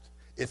past.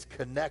 It's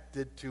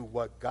connected to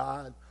what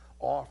God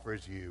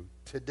offers you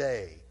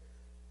today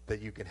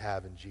that you can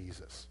have in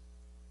Jesus.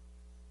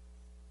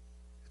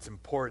 It's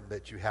important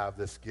that you have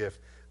this gift.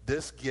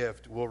 This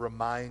gift will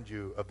remind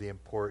you of the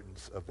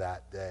importance of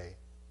that day.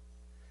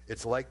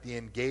 It's like the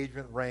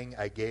engagement ring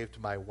I gave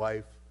to my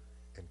wife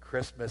in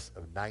Christmas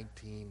of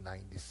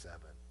 1997.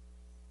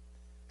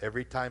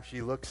 Every time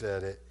she looks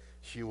at it,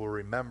 she will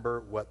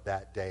remember what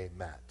that day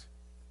meant.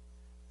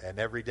 And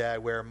every day I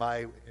wear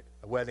my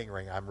wedding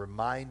ring, I'm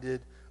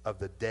reminded of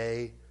the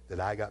day that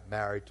I got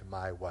married to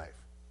my wife.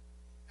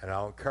 And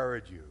I'll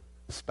encourage you,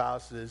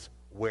 spouses,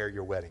 wear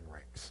your wedding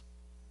rings.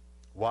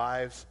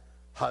 Wives,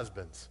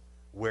 husbands,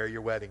 wear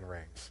your wedding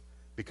rings.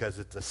 because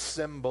it's a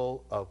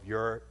symbol of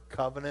your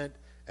covenant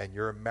and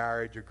your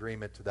marriage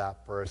agreement to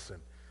that person.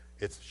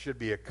 It should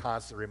be a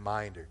constant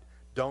reminder.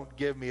 Don't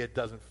give me it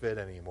doesn't fit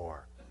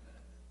anymore.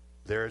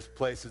 There's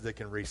places that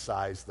can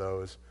resize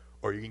those,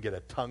 or you can get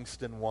a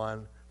tungsten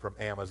one from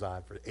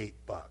Amazon for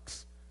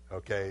 $8.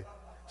 Okay?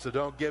 So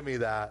don't give me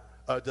that.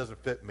 Oh, it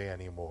doesn't fit me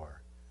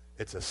anymore.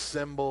 It's a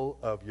symbol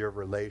of your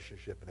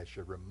relationship, and it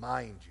should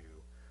remind you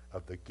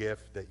of the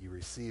gift that you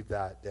received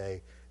that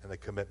day and the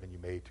commitment you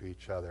made to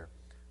each other.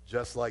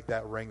 Just like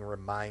that ring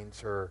reminds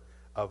her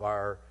of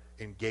our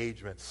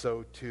engagement,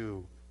 so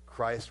too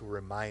Christ will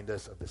remind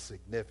us of the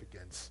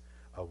significance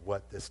of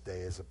what this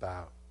day is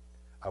about.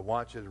 I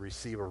want you to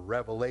receive a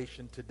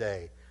revelation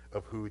today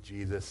of who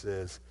Jesus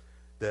is,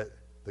 that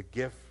the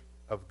gift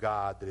of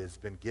God that has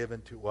been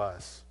given to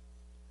us.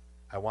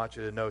 I want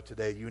you to know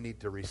today you need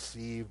to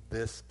receive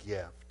this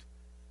gift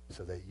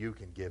so that you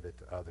can give it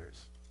to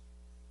others.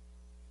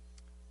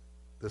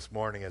 This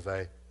morning, as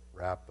I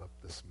wrap up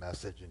this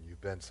message, and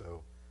you've been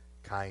so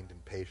kind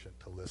and patient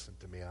to listen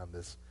to me on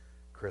this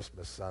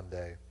Christmas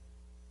Sunday,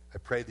 I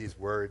pray these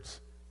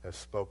words have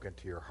spoken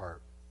to your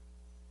heart.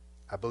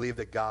 I believe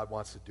that God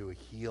wants to do a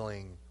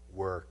healing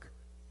work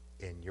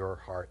in your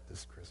heart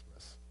this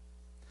Christmas.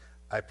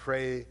 I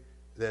pray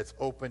that it's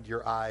opened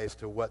your eyes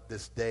to what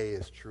this day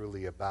is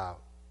truly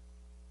about,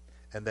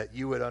 and that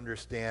you would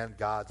understand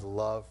God's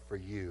love for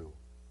you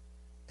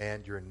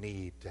and your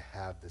need to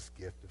have this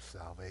gift of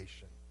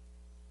salvation.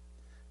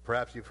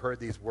 Perhaps you've heard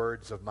these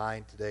words of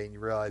mine today and you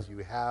realize you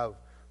have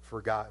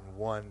forgotten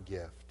one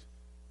gift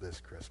this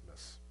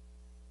Christmas.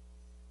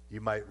 You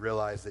might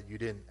realize that you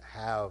didn't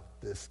have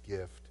this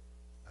gift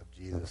of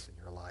Jesus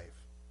in your life.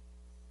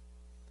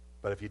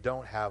 But if you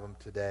don't have him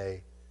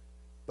today,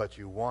 but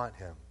you want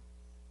him,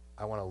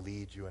 I want to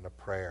lead you in a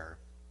prayer.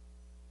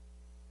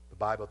 The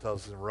Bible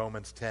tells us in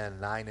Romans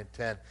 10:9 and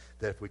 10,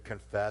 that if we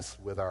confess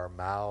with our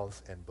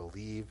mouths and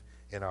believe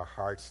in our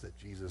hearts that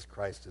Jesus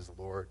Christ is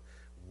Lord,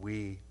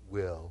 we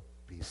will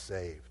be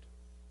saved.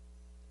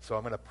 So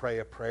I'm going to pray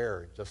a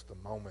prayer in just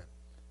a moment.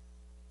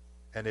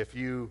 And if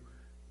you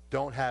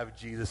don't have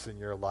Jesus in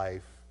your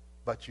life,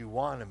 but you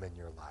want him in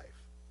your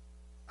life,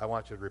 I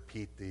want you to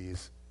repeat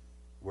these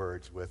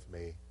words with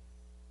me.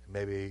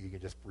 Maybe you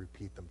can just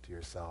repeat them to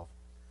yourself.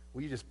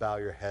 Will you just bow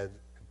your head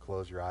and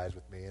close your eyes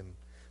with me? And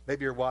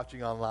maybe you're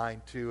watching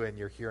online too, and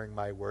you're hearing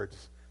my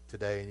words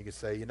today, and you can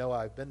say, you know,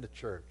 I've been to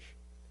church,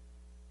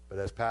 but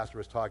as Pastor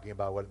was talking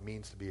about what it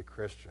means to be a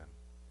Christian,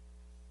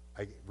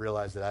 I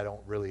realize that I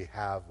don't really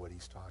have what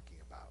he's talking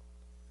about.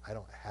 I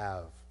don't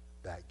have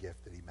that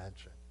gift that he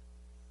mentioned.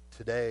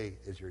 Today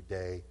is your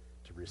day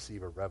to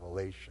receive a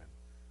revelation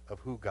of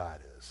who God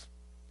is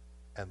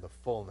and the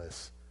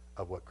fullness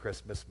of what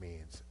Christmas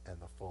means and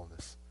the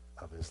fullness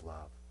of his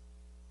love.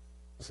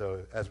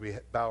 So as we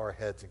bow our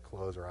heads and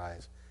close our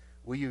eyes,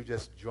 will you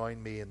just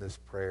join me in this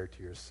prayer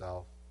to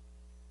yourself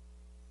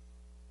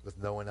with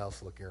no one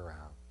else looking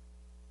around?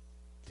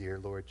 Dear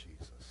Lord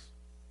Jesus,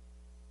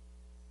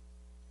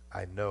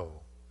 I know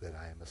that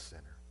I am a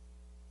sinner,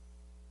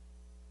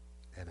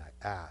 and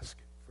I ask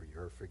for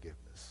your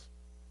forgiveness.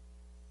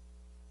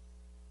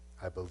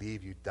 I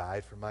believe you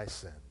died for my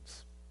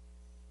sins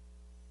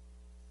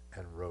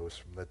and rose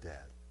from the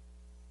dead.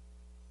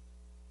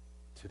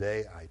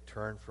 Today I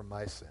turn from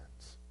my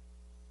sins,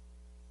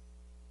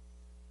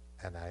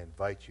 and I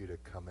invite you to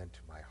come into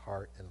my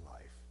heart and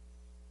life.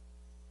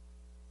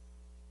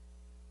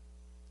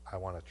 I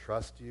want to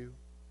trust you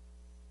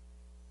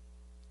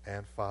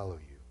and follow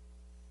you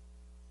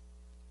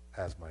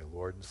as my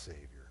Lord and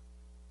Savior.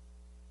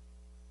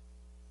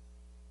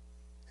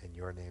 In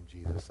your name,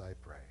 Jesus, I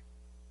pray.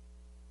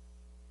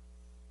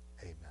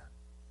 Amen.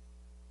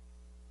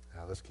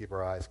 Now let's keep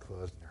our eyes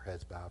closed and our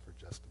heads bowed for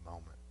just a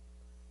moment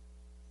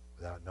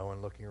without no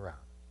one looking around.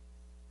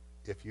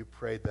 If you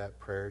prayed that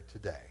prayer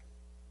today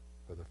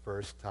for the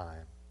first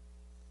time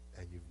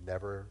and you've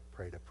never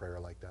prayed a prayer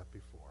like that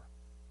before,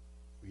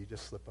 will you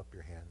just slip up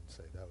your hand and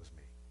say, that was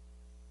me?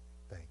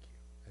 Thank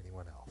you.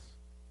 Anyone else?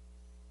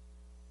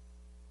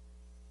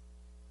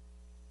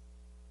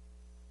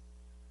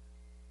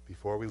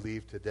 Before we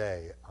leave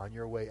today, on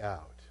your way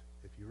out,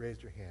 if you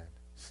raised your hand,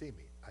 see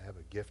me. I have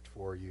a gift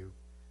for you.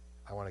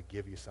 I want to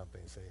give you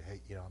something and say, hey,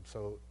 you know, I'm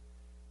so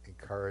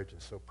encouraged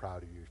and so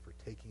proud of you for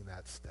taking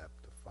that step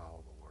to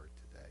follow the Lord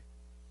today.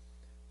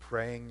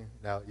 Praying,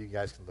 now you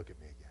guys can look at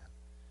me again.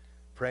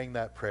 Praying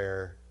that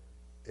prayer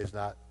is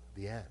not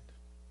the end.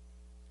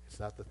 It's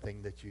not the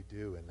thing that you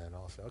do and then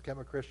all say, okay, I'm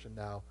a Christian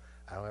now.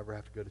 I don't ever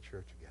have to go to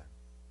church again.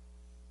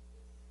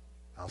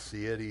 I'll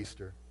see you at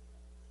Easter,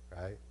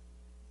 right?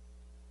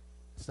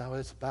 It's not what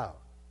it's about.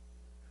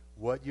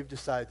 What you've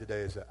decided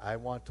today is that I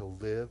want to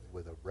live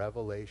with a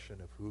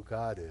revelation of who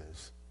God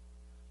is,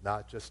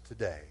 not just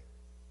today,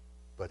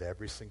 but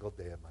every single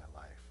day of my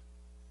life.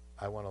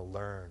 I want to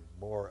learn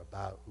more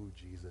about who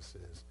Jesus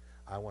is.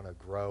 I want to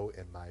grow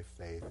in my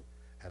faith,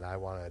 and I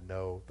want to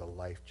know the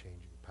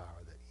life-changing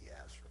power that he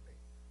has for me.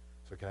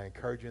 So can I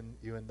encourage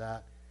you in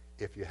that?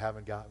 If you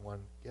haven't gotten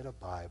one, get a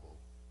Bible.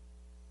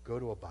 Go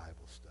to a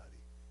Bible study.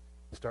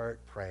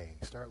 Start praying.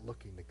 Start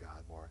looking to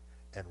God more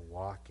and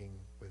walking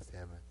with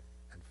him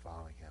and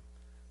following him.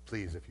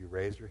 Please, if you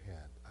raise your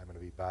hand, I'm going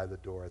to be by the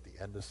door at the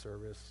end of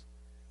service.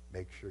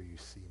 Make sure you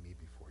see me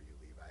before you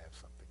leave. I have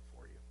something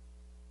for you.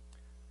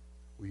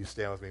 Will you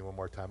stand with me one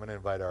more time? I'm going to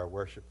invite our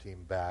worship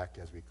team back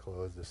as we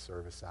close this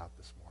service out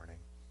this morning.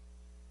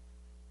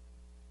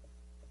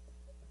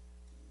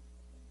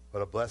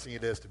 What a blessing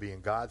it is to be in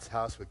God's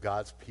house with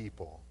God's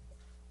people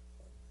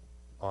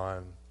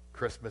on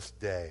Christmas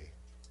Day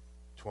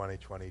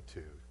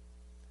 2022.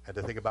 And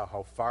to think about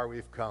how far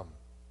we've come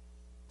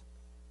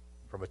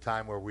from a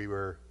time where we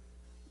were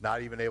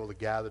not even able to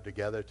gather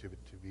together to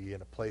be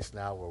in a place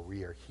now where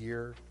we are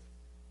here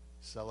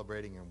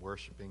celebrating and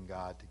worshiping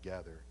God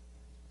together.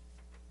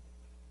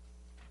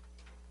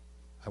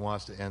 I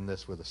want us to end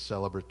this with a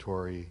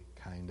celebratory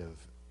kind of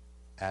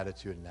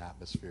attitude and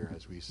atmosphere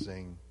as we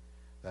sing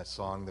that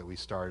song that we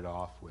started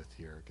off with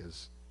here,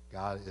 because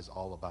God is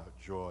all about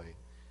joy,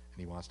 and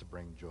he wants to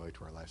bring joy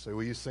to our life. So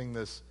will you sing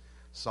this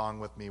song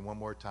with me one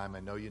more time? I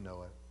know you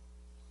know it.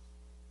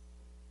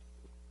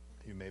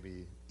 You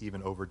maybe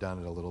even overdone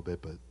it a little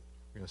bit, but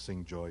we're going to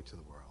sing Joy to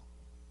the World.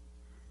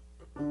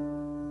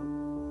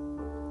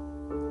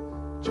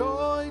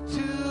 Joy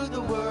to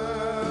the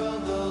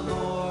world, the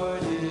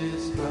Lord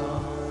is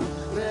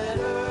come. Let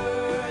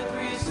earth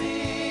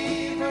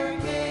receive her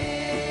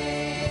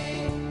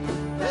King.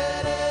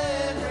 Let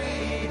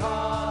every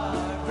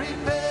heart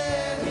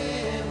prepare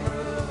him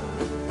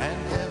room.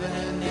 And heaven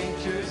and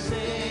nature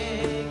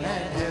sing,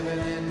 and heaven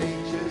and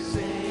nature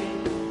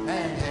sing,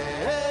 and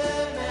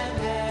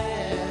heaven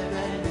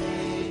and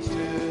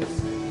nature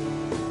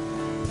sing.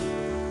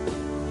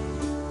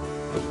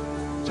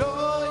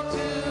 Joy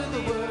to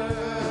the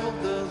world,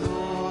 the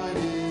Lord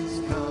is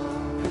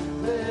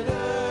come. Let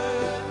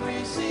earth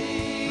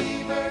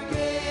receive her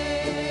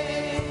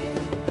King.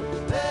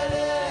 Let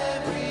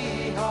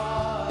every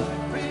heart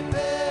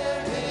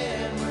prepare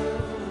him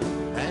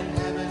room. And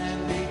heaven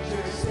and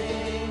nature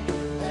sing,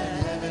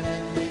 and heaven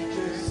and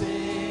nature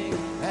sing,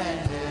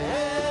 and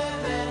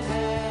heaven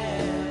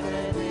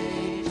and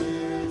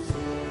nature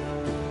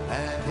sing,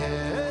 and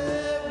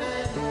heaven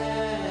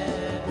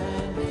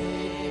and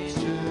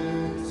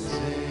nature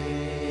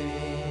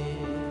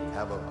sing.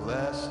 Have a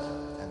blessed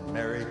and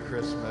Merry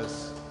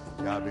Christmas.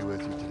 God be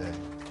with you today.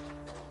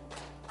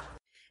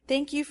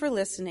 Thank you for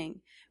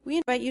listening. We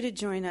invite you to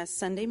join us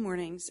Sunday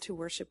mornings to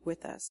worship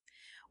with us.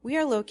 We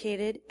are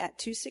located at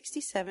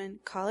 267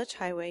 College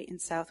Highway in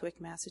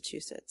Southwick,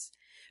 Massachusetts.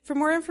 For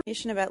more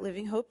information about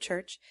Living Hope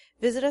Church,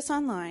 visit us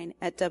online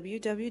at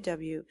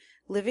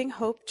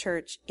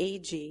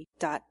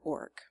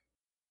www.livinghopechurchag.org.